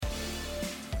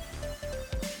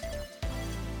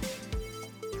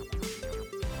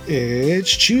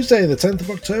It's Tuesday, the 10th of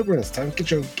October, and it's time to get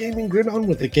your gaming grin on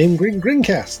with the Game Grin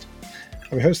GrinCast.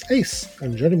 I'm your host, Ace,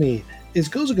 and joining me is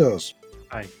Goes.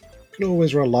 Hi. You can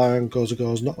always rely on Goes,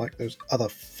 not like those other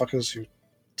fuckers who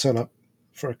turn up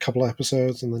for a couple of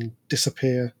episodes and then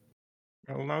disappear.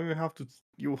 Well, now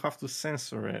you have to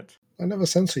censor it. I never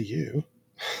censor you.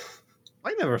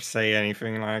 I never say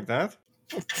anything like that.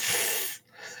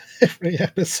 Every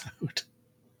episode.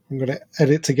 I'm going to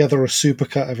edit together a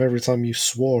supercut of every time you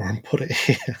swore and put it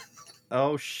here.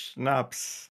 Oh,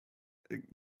 snaps.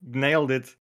 Nailed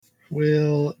it.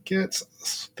 We'll get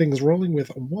things rolling with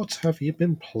what have you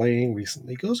been playing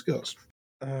recently, Goes.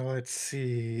 Let's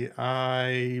see.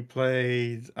 I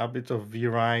played a bit of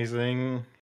V-Rising,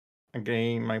 a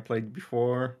game I played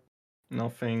before.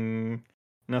 Nothing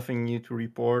new to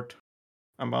report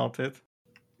about it.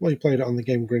 Well, you played it on the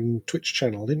Game Grin Twitch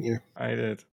channel, didn't you? I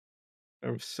did.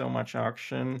 There was so much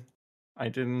action. I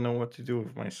didn't know what to do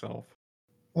with myself.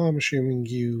 Well, I'm assuming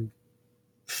you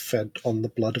fed on the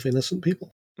blood of innocent people.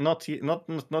 Not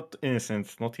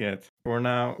innocent, not yet. For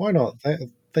now. Why not?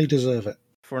 They deserve it.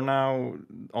 For now,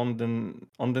 on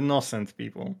the innocent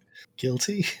people.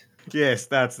 Guilty? Yes,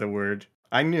 that's the word.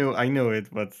 I knew it,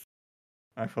 but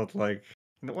I felt like,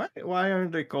 why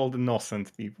aren't they called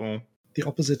innocent people? The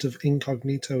opposite of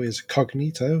incognito is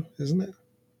cognito, isn't it?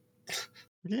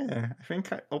 Yeah, I think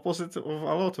opposite of a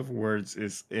lot of words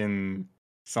is in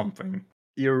something.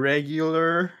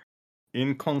 Irregular,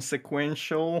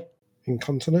 inconsequential.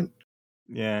 Incontinent?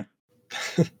 Yeah.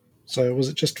 So was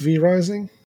it just V-Rising?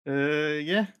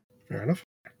 Yeah. Fair enough.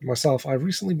 Myself, I've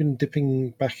recently been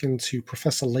dipping back into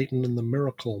Professor Layton and the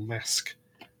Miracle Mask,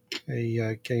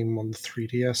 a game on the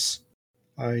 3DS.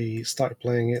 I started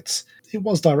playing it. It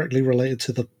was directly related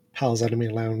to the Pals Enemy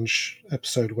Lounge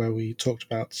episode where we talked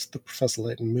about the Professor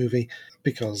Layton movie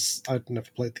because I'd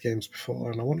never played the games before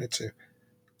and I wanted to.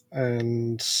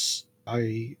 And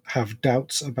I have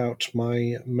doubts about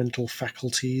my mental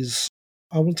faculties.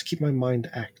 I want to keep my mind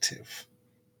active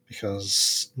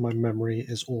because my memory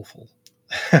is awful.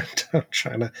 And I'm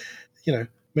trying to,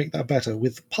 make that better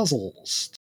with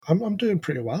puzzles. I'm doing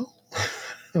pretty well.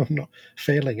 I'm not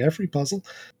failing every puzzle.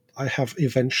 I have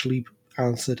eventually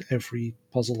answered every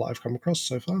puzzle that I've come across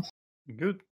so far.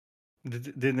 Good.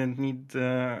 Didn't need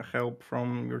help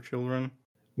from your children?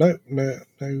 No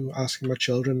asking my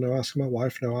children, no asking my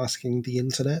wife, no asking the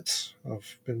internet.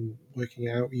 I've been working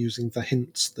out using the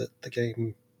hints that the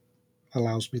game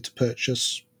allows me to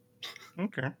purchase.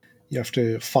 Okay. You have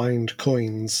to find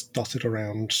coins dotted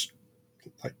around,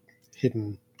 like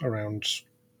hidden around,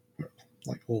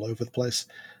 like all over the place.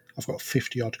 I've got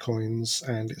 50 odd coins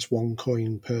and it's one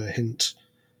coin per hint.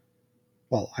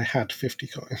 Well, I had 50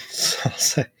 coins, I'll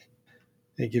say.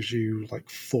 It gives you like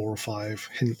 4 or 5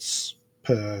 hints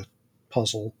per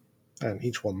puzzle, and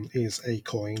each one is a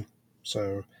coin.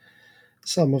 So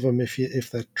some of them, if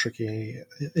they're tricky,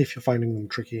 if you're finding them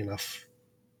tricky enough,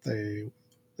 they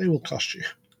will cost you.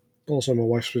 Also, my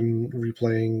wife's been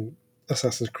replaying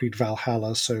Assassin's Creed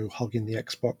Valhalla, so hogging the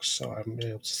Xbox, so I haven't been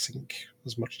able to sink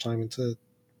as much time into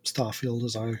Starfield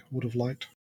as I would have liked.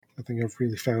 I think I've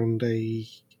really found a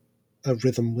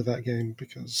rhythm with that game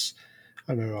because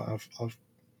I know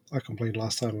I complained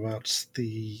last time about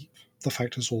the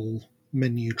fact it's all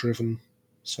menu driven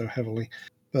so heavily,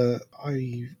 but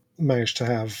I managed to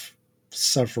have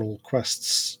several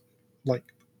quests, like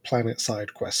planet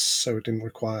side quests, so it didn't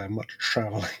require much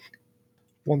traveling.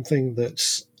 One thing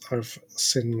that I've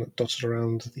seen dotted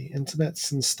around the internet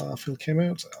since Starfield came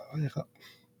out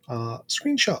are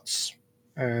screenshots,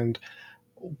 and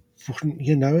wouldn't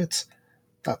you know it,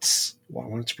 that's what I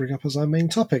wanted to bring up as our main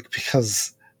topic,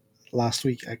 because last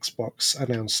week Xbox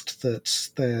announced that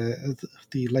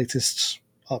the latest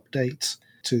update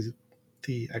to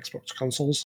the Xbox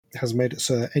consoles has made it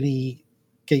so any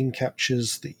game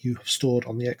captures that you have stored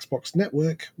on the Xbox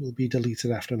network will be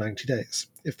deleted after 90 days.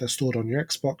 If they're stored on your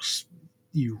Xbox,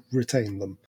 you retain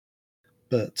them.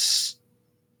 But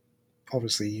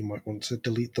obviously you might want to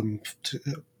delete them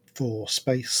for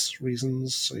space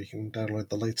reasons, so you can download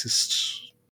the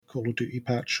latest Call of Duty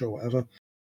patch or whatever.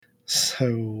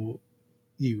 So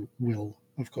you will,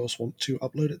 of course, want to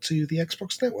upload it to the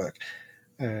Xbox network.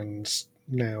 And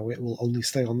now it will only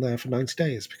stay on there for 90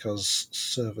 days because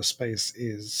server space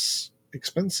is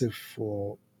expensive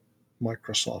for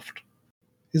Microsoft.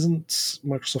 Isn't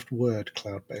Microsoft Word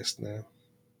cloud-based now?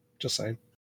 Just saying.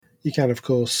 You can, of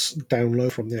course,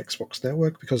 download from the Xbox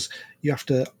network because you have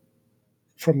to,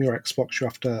 from your Xbox, you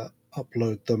have to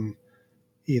upload them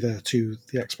either to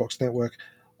the Xbox network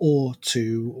or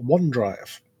to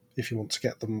OneDrive if you want to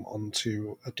get them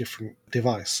onto a different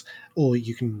device. Or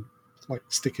you can like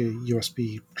stick a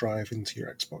USB drive into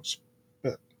your Xbox.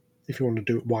 But if you want to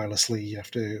do it wirelessly, you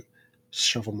have to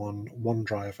shove them on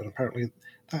OneDrive, and apparently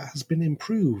that has been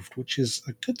improved, which is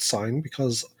a good sign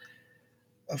because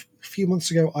a few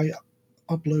months ago I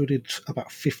uploaded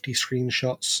about 50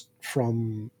 screenshots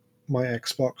from my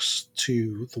Xbox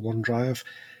to the OneDrive,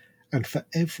 and for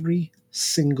every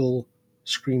single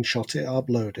screenshot it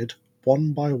uploaded,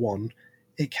 one by one,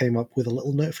 it came up with a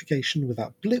little notification with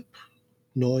that blip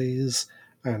noise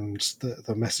and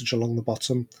the message along the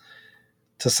bottom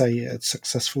to say it had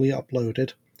successfully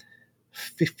uploaded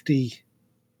 50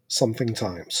 something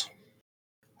times.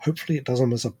 Hopefully it does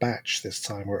them as a batch this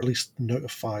time, or at least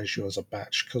notifies you as a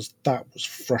batch, because that was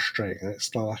frustrating.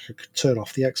 It's not like I could turn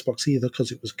off the Xbox either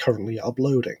because it was currently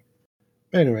uploading.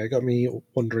 Anyway, it got me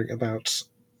wondering about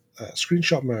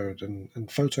screenshot mode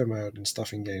and photo mode and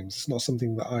stuff in games. It's not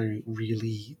something that I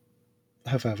really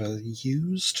have ever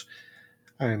used,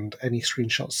 and any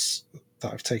screenshots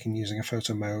that I've taken using a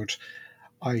photo mode,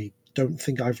 I don't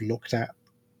think I've looked at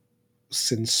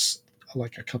since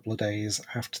like a couple of days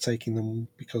after taking them,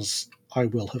 because I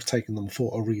will have taken them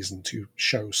for a reason to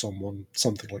show someone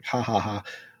something like, ha ha ha,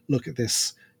 look at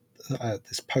this.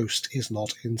 This post is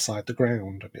not inside the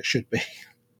ground, and it should be.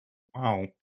 Wow.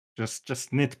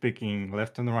 Just nitpicking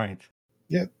left and right.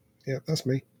 Yeah, yeah, that's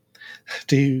me.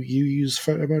 Do you use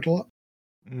photo mode a lot,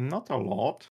 Not a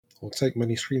lot. or take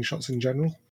many screenshots in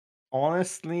general?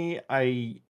 Honestly,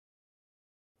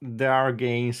 there are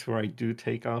games where I do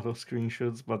take out of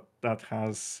screenshots, but that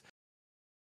has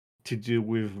to do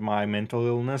with my mental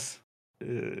illness.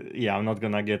 Yeah, I'm not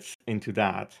gonna get into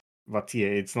that. But yeah,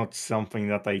 it's not something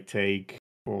that I take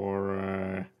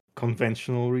for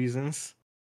conventional reasons.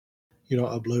 You're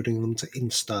not uploading them to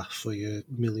Insta for your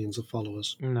millions of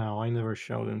followers. No, I never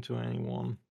show them to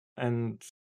anyone. And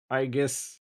I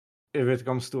guess if it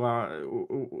comes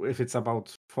to if it's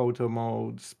about photo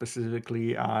mode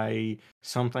specifically, I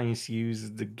sometimes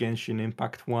use the Genshin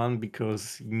Impact one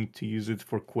because you need to use it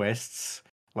for quests.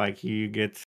 Like you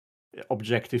get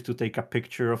objective to take a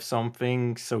picture of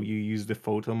something, so you use the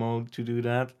photo mode to do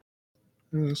that.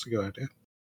 Oh, that's a good idea.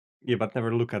 Yeah, but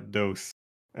never look at those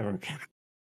ever again.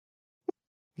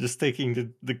 Just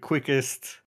taking the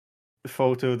quickest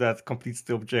photo that completes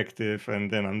the objective,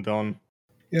 and then I'm done.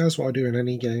 Yeah, that's what I do in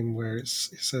any game where it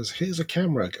says, here's a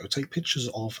camera, go take pictures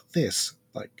of this.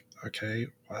 Like, okay,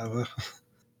 whatever.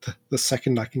 The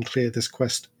second I can clear this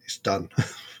quest, it's done.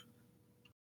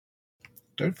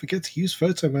 Don't forget to use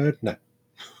photo mode. No,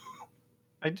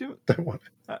 I do. don't want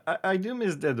I do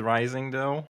miss Dead Rising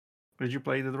though. Did you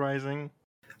play Dead Rising?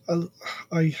 it.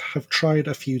 I have tried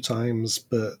a few times,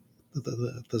 but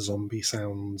the zombie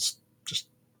sounds just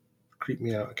creep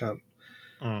me out.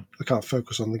 Mm. I can't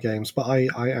focus on the games, but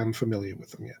I am familiar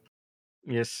with them. Yeah.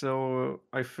 Yes, so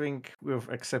I think with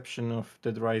exception of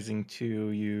Dead Rising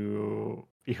 2, you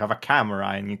have a camera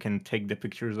and you can take the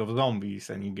pictures of zombies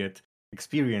and you get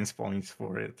experience points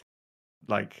for it.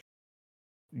 Like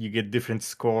you get different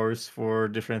scores for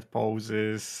different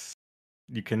poses.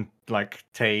 You can like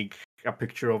take a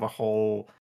picture of a whole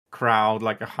crowd,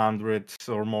 like 100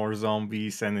 or more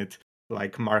zombies, and it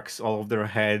like marks all of their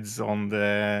heads on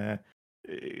the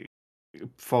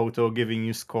photo, giving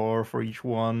you score for each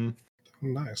one.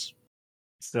 Nice.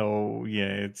 So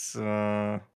yeah,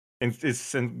 and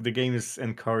the game is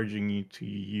encouraging you to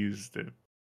use the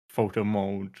photo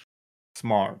mode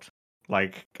smart.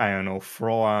 Like I don't know,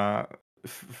 throw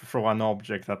an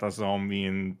object at a zombie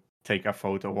and take a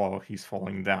photo while he's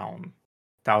falling down.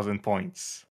 1,000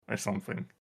 points or something.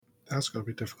 That's got to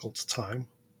be difficult to time.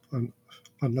 And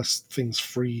unless things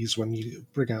freeze when you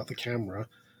bring out the camera,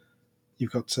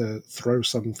 you've got to throw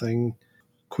something,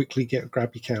 quickly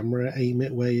grab your camera, aim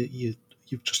it where you've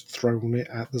just thrown it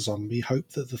at the zombie, hope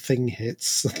that the thing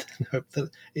hits, and then hope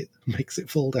that it makes it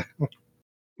fall down.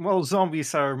 Well,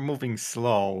 zombies are moving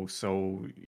slow, so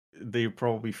they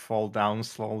probably fall down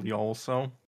slowly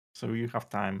also. So you have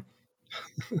time.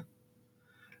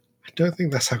 I don't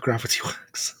think that's how gravity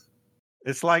works.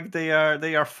 It's like they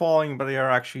are falling, but they are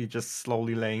actually just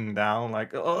slowly laying down.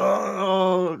 Like,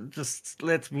 oh, just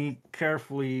let me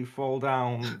carefully fall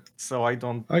down so I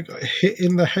don't. I got hit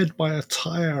in the head by a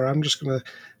tire. I'm just going to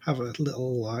have a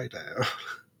little lie down.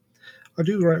 I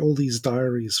do write all these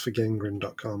diaries for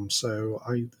GameGrin.com, so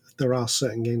there are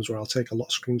certain games where I'll take a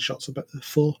lot of screenshots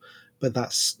for, but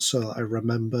that's so that I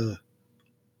remember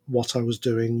what I was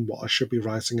doing, what I should be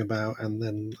writing about, and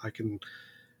then I can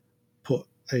put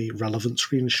a relevant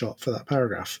screenshot for that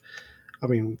paragraph. I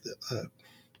mean,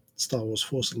 Star Wars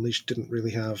Force Unleashed didn't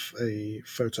really have a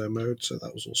photo mode, so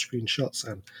that was all screenshots,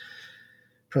 and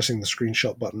pressing the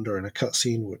screenshot button during a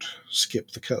cutscene would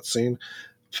skip the cutscene.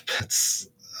 But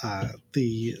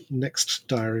the next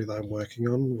diary that I'm working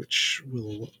on, which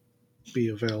will be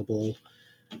available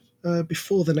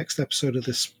before the next episode of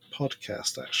this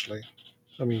podcast, actually.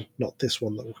 I mean, not this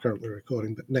one that we're currently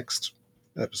recording, but next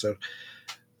episode.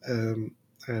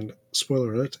 And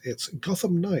spoiler alert, it's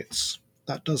Gotham Knights.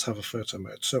 That does have a photo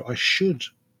mode, so I should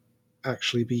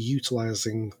actually be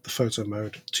utilizing the photo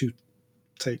mode to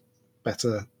take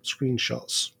better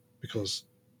screenshots because,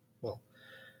 well,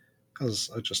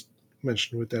 as I just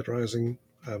mentioned with Dead Rising,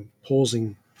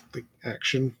 pausing the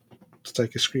action to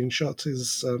take a screenshot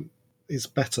is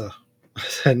better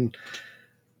than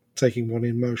taking one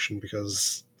in motion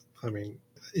because, I mean,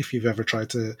 if you've ever tried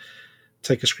to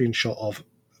take a screenshot of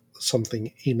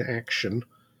something in action,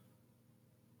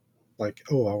 like,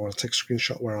 oh, I want to take a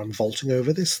screenshot where I'm vaulting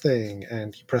over this thing,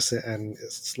 and you press it, and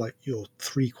it's like you're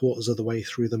 3/4 of the way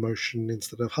through the motion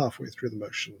instead of halfway through the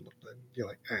motion. And you're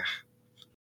like, ah.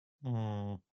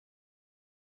 Mm.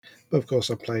 But of course,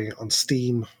 I'm playing it on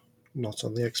Steam, not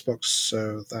on the Xbox,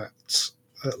 so that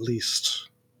at least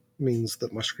means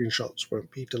that my screenshots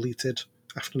won't be deleted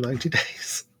after 90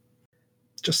 days.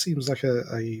 Just seems like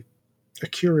a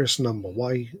curious number.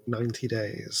 Why 90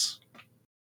 days?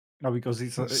 No, because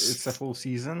it's a full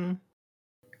season.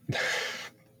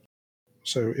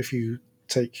 So if you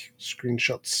take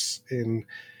screenshots in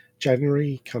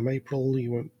January, come April,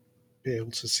 you won't be able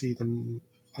to see them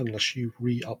unless you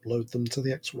re-upload them to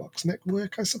the Xbox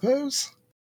network, I suppose.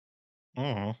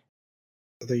 Mm.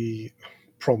 The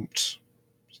prompt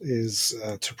is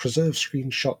to preserve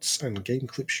screenshots and game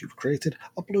clips you've created,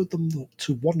 upload them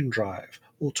to OneDrive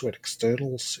or to an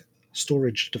external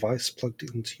storage device plugged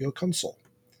into your console.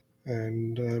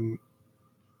 And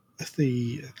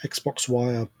the Xbox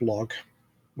Wire blog,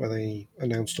 where they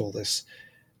announced all this,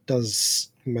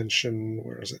 does mention,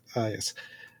 where is it? Yes.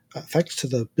 Thanks to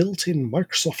the built-in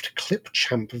Microsoft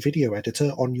Clipchamp video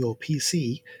editor on your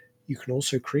PC, you can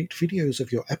also create videos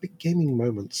of your epic gaming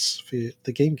moments for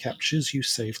the game captures you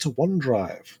save to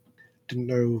OneDrive. Didn't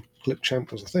know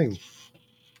Clipchamp was a thing.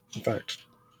 In fact,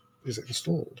 is it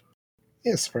installed?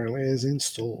 Yes, apparently it is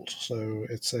installed. So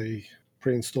it's a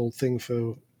pre-installed thing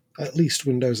for at least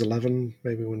Windows 11,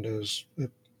 maybe Windows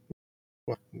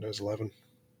 11.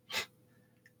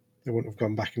 They wouldn't have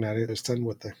gone back and added Windows 10,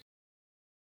 would they?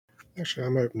 Actually,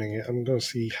 I'm opening it. I'm going to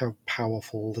see how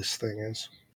powerful this thing is.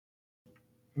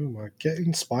 Oh my, get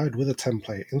inspired with a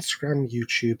template. Instagram,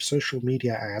 YouTube, social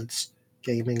media ads,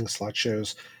 gaming,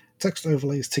 slideshows, text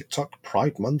overlays, TikTok,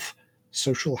 Pride Month,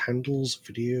 social handles,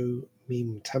 video,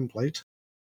 meme template,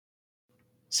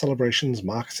 celebrations,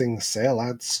 marketing, sale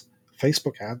ads,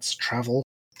 Facebook ads, travel.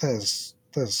 There's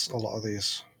a lot of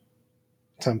these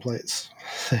templates.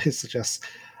 It suggests,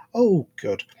 oh,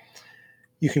 good.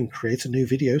 You can create a new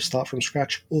video, start from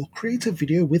scratch, or create a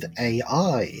video with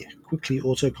AI. Quickly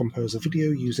auto-compose a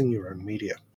video using your own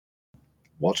media.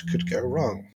 What could go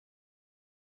wrong?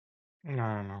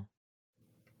 No.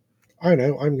 I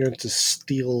know, I'm going to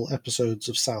steal episodes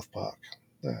of South Park.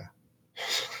 There.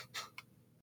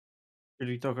 Should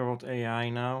we talk about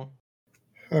AI now?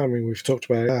 I mean, we've talked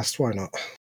about it last, why not?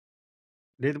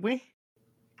 Did we?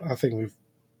 I think we've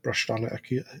brushed on it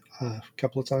a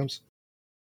couple of times.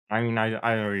 I mean, I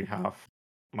don't really have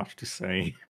much to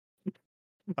say.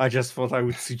 I just thought I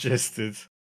would suggest it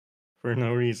for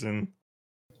no reason.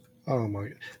 Oh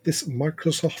my. This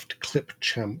Microsoft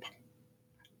Clipchamp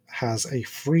has a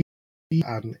free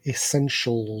and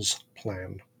essentials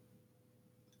plan.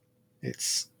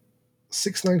 It's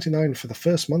 $6.99 for the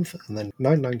first month and then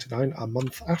 $9.99 a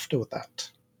month after that,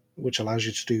 which allows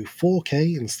you to do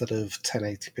 4K instead of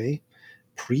 1080p,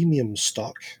 premium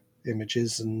stock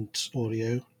images and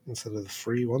audio instead of the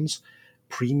free ones,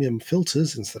 premium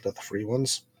filters instead of the free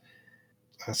ones,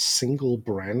 a single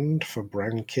brand for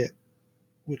brand kit,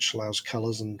 which allows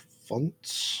colors and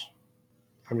fonts.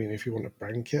 I mean, if you want a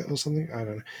brand kit or something, I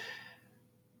don't know.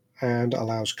 And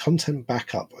allows content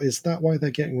backup. Is that why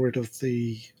they're getting rid of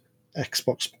the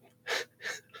Xbox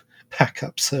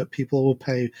backup so people will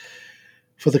pay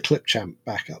for the Clipchamp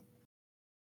backup?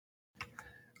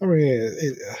 I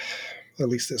mean, at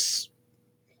least it's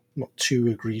not too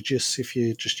egregious. If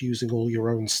you're just using all your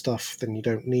own stuff, then you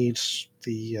don't need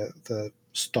the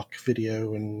stock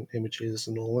video and images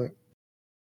and all that.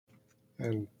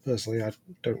 And personally, I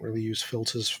don't really use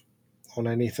filters on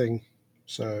anything,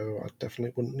 so I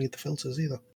definitely wouldn't need the filters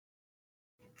either.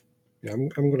 Yeah, I'm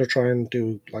going to try and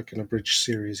do like an abridged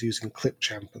series using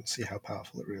Clipchamp and see how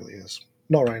powerful it really is.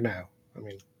 Not right now. I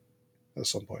mean, at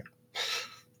some point.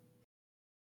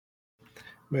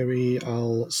 Maybe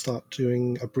I'll start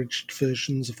doing abridged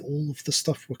versions of all of the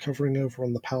stuff we're covering over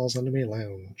on the Pals Anime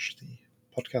Lounge, the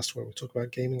podcast where we talk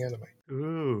about gaming anime.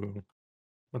 Ooh.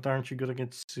 But aren't you gonna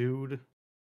get sued?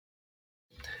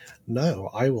 No,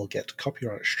 I will get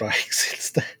copyright strikes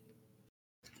instead.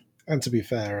 And to be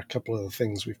fair, a couple of the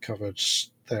things we've covered,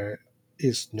 there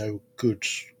is no good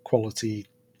quality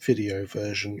video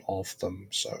version of them,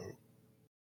 so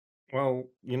Well,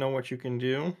 you know what you can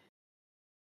do?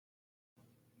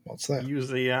 what's that?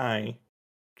 Use AI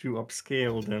to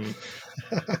upscale them.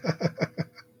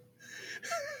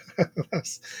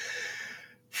 That's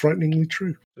frighteningly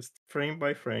true. Just frame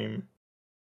by frame.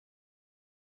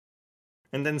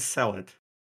 And then sell it.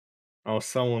 Oh,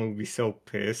 someone would be so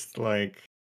pissed, like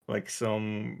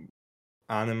some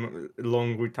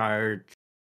long retired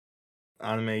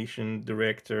animation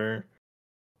director,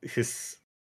 his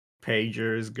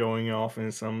pager is going off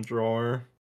in some drawer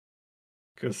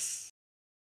because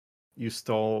you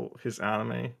stole his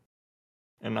anime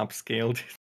and upscaled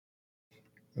it.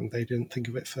 And they didn't think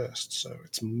of it first, so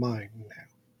it's mine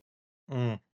now.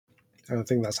 Mm. And I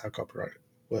think that's how copyright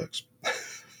works.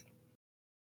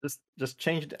 Just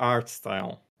change the art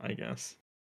style, I guess.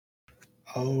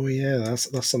 Oh yeah,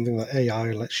 that's something that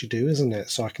AI lets you do, isn't it?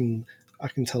 So I can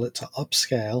tell it to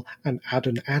upscale and add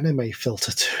an anime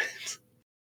filter to it.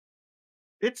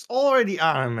 It's already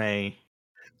anime.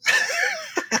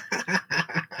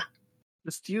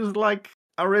 Just use like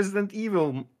a Resident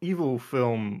Evil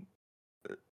film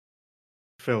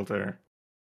filter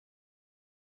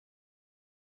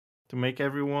to make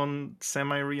everyone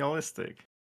semi-realistic,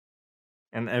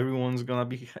 and everyone's gonna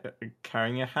be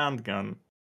carrying a handgun.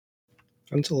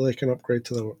 Until they can upgrade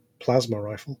to the plasma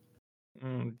rifle.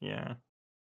 Yeah.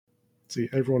 See,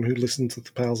 everyone who listened to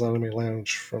the Pals Anime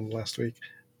Lounge from last week,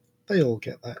 they all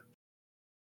get that.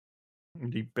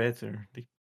 They better. They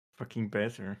fucking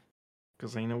better.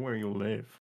 Because I know where you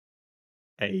live.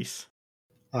 Ace.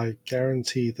 I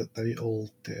guarantee that they all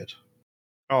did.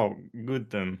 Oh, good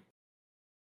then.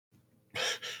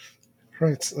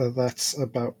 Right, that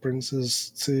about brings us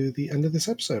to the end of this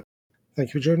episode. Thank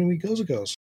you for joining me, Goes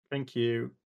Goes. Thank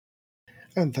you.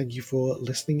 And thank you for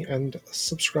listening and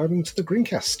subscribing to the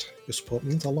GrinCast. Your support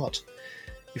means a lot.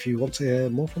 If you want to hear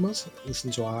more from us,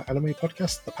 listen to our anime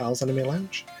podcast, The Pals Anime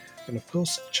Lounge, and of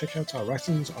course, check out our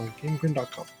writings on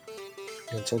GameGrin.com.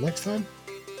 And until next time,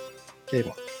 game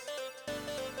on.